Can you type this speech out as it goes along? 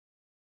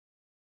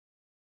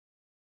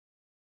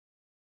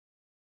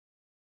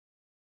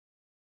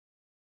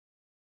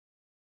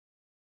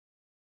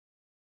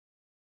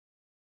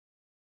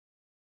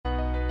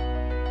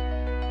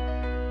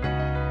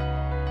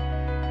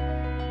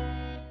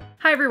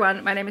Hi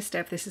everyone, my name is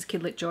Steph, this is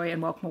Kid Lit Joy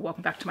and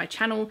welcome back to my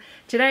channel.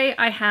 Today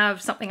I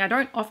have something I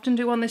don't often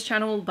do on this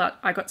channel, but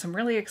I got some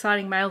really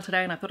exciting mail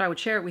today and I thought I would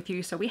share it with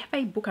you. So we have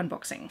a book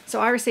unboxing. So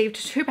I received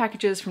two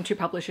packages from two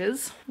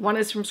publishers. One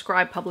is from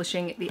Scribe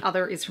Publishing, the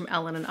other is from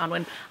Allen and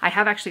Unwin. I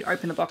have actually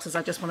opened the boxes,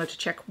 I just wanted to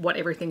check what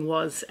everything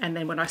was, and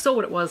then when I saw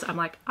what it was, I'm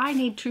like, I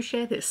need to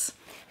share this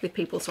with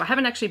people. So I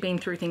haven't actually been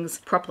through things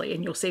properly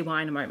and you'll see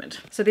why in a moment.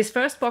 So this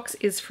first box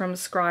is from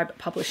Scribe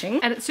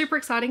Publishing and it's super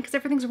exciting because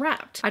everything's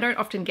wrapped. I don't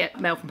often get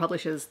mail from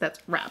publishers that's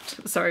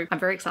wrapped, so I'm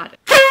very excited.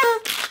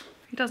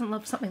 Who doesn't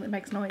love something that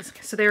makes noise?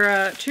 So there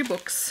are two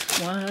books.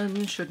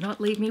 One should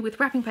not leave me with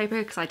wrapping paper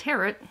because I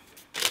tear it.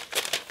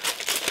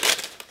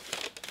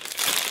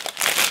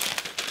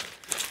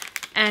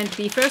 And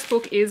the first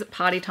book is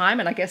Party Time,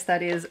 and I guess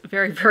that is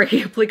very,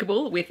 very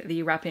applicable with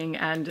the wrapping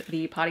and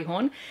the party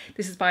horn.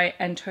 This is by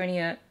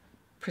Antonia.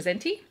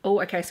 Pesenti.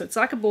 Oh, okay, so it's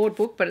like a board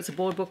book, but it's a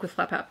board book with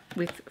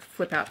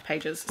flip out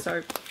pages.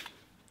 So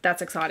that's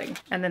exciting.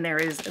 And then there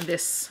is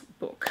this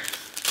book.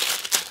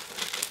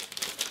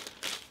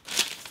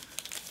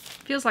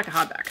 Feels like a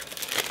hardback.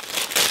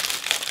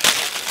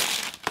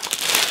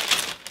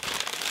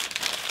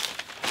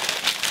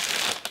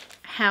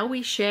 How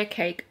We Share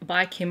Cake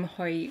by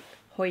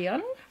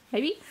Hyo-eun,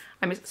 maybe?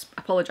 I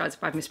apologize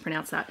if I've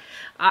mispronounced that.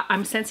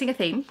 I'm sensing a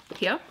theme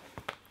here.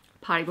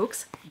 Party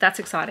books. That's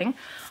exciting.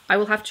 I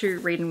will have to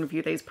read and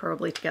review these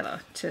probably together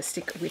to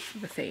stick with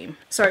the theme.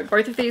 So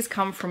both of these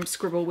come from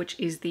Scribble, which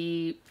is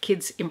the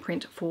kids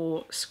imprint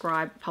for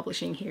Scribe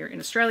Publishing here in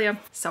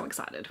Australia. So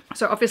excited.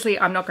 So obviously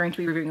I'm not going to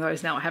be reviewing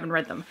those now. I haven't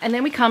read them. And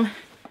then we come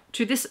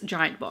to this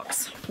giant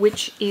box,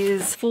 which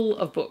is full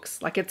of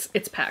books. Like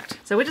it's packed.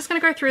 So we're just going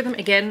to go through them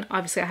again.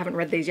 Obviously I haven't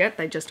read these yet.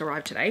 They just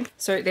arrived today.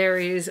 So there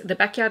is The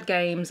Backyard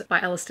Games by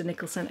Alister,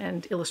 Nicholson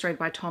and illustrated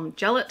by Tom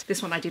Jellett.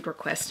 This one I did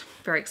request.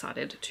 Very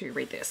excited to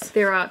read this.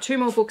 There are two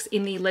more books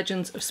in the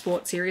Legends of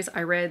Sport series.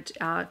 I read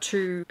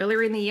two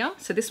earlier in the year.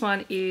 So this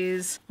one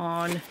is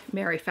on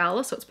Mary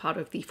Fowler. So it's part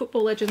of the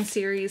Football Legends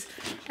series.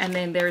 And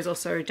then there is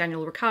also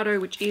Daniel Ricciardo,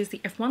 which is the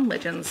F1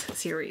 Legends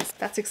series.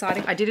 That's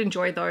exciting. I did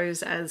enjoy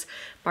those as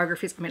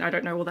biographies. I mean, I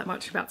don't know all that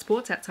much about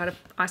sports outside of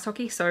ice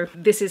hockey, so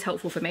this is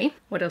helpful for me.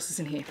 What else is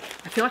in here?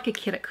 I feel like a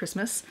kid at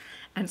Christmas,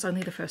 and it's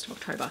only the 1st of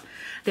October.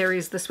 There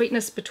is The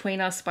Sweetness Between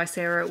Us by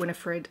Sarah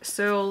Winifred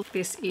Searle.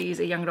 This is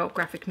a young adult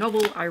graphic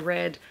novel. I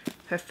read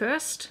her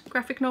first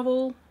graphic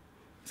novel,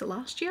 was it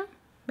last year?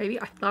 Maybe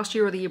last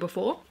year or the year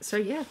before. So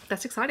yeah,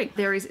 that's exciting.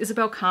 There is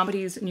Isobelle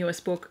Carmody's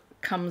newest book,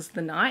 Comes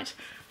the Night.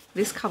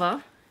 This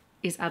cover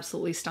is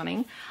absolutely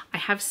stunning. I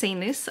have seen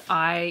this.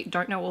 I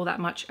don't know all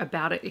that much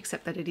about it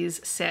except that it is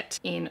set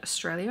in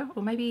Australia,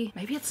 or maybe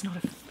it's not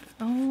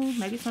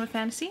maybe it's not a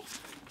fantasy.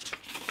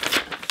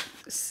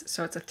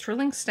 So it's a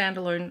thrilling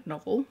standalone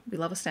novel. We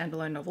love a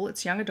standalone novel.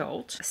 It's young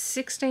adult. A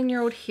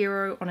 16-year-old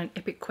hero on an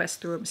epic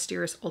quest through a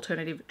mysterious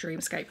alternative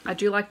dreamscape. I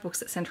do like books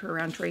that center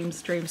around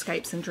dreams,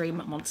 dreamscapes, and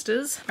dream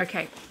monsters.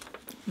 Okay,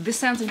 this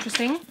sounds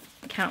interesting.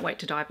 I can't wait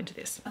to dive into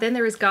this. Then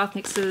there is Garth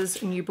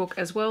Nix's new book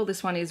as well.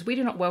 This one is We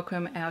Do Not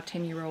Welcome Our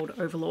 10-Year-Old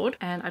Overlord.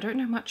 And I don't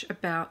know much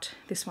about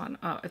this one.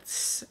 Oh,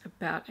 it's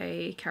about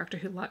a character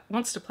who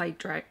wants to play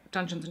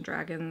Dungeons and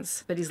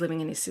Dragons, but he's living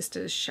in his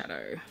sister's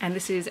shadow. And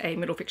this is a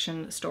middle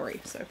fiction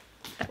story, so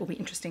that will be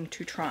interesting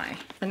to try.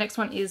 The next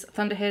one is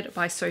Thunderhead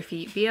by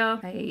Sophie,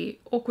 a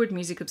awkward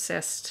music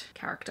obsessed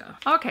character.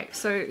 Okay,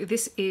 so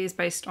this is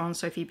based on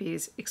Sophie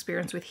Beer's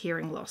experience with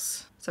hearing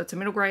loss. So it's a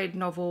middle grade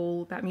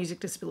novel about music,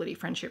 disability,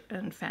 friendship,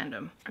 and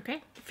fandom.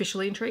 Okay,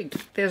 officially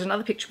intrigued. There's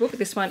another picture book.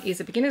 This one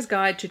is A Beginner's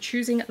Guide to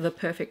Choosing the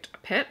Perfect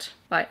Pet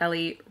by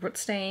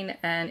Rutstein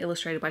and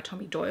illustrated by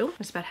Tommy Doyle.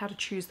 It's about how to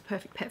choose the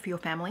perfect pet for your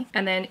family.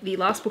 And then the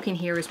last book in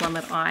here is one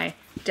that I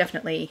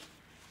definitely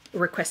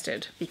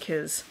requested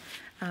because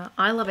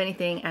I love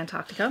anything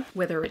Antarctica,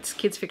 whether it's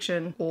kids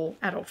fiction or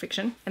adult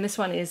fiction. And this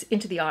one is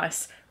Into the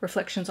Ice,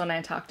 Reflections on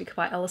Antarctica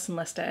by Alison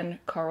Lester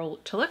and Coral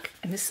Tulloch.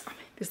 And this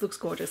looks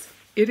gorgeous.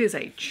 It is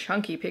a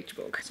chunky picture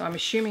book. So I'm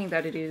assuming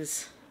that it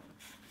is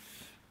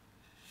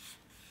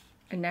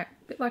a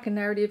bit like a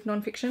narrative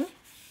nonfiction.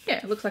 Yeah,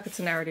 it looks like it's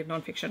a narrative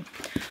nonfiction.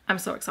 I'm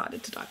so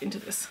excited to dive into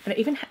this. And it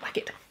even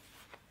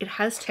it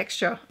has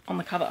texture on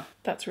the cover.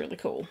 That's really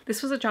cool.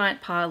 This was a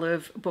giant pile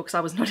of books I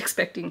was not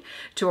expecting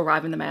to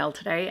arrive in the mail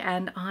today,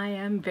 and I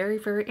am very,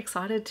 very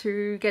excited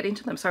to get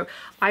into them. So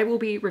I will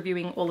be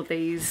reviewing all of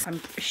these. I'm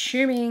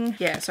assuming,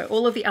 yeah, so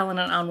all of the Allen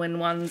and Unwin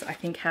ones I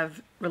think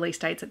have release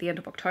dates at the end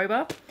of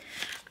October.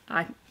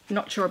 I'm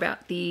not sure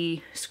about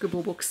the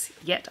Scribble books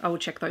yet. I will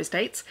check those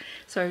dates.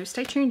 So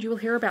stay tuned, you will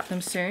hear about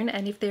them soon.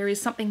 And if there is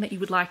something that you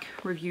would like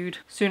reviewed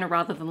sooner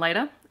rather than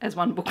later, as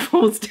one book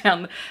falls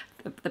down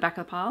the back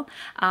of the pile,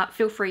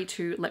 feel free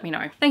to let me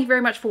know. Thank you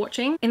very much for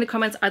watching. In the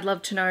comments, I'd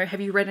love to know, have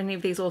you read any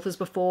of these authors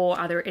before?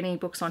 Are there any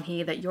books on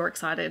here that you're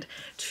excited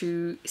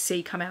to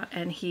see come out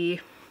and hear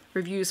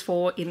reviews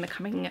for in the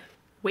coming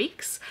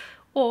weeks?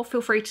 Or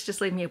feel free to just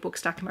leave me a book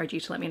stack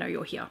emoji to let me know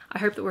you're here. I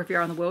hope that wherever you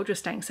are in the world, you're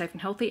staying safe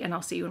and healthy, and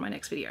I'll see you in my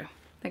next video.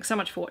 Thanks so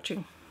much for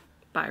watching.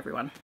 Bye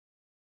everyone.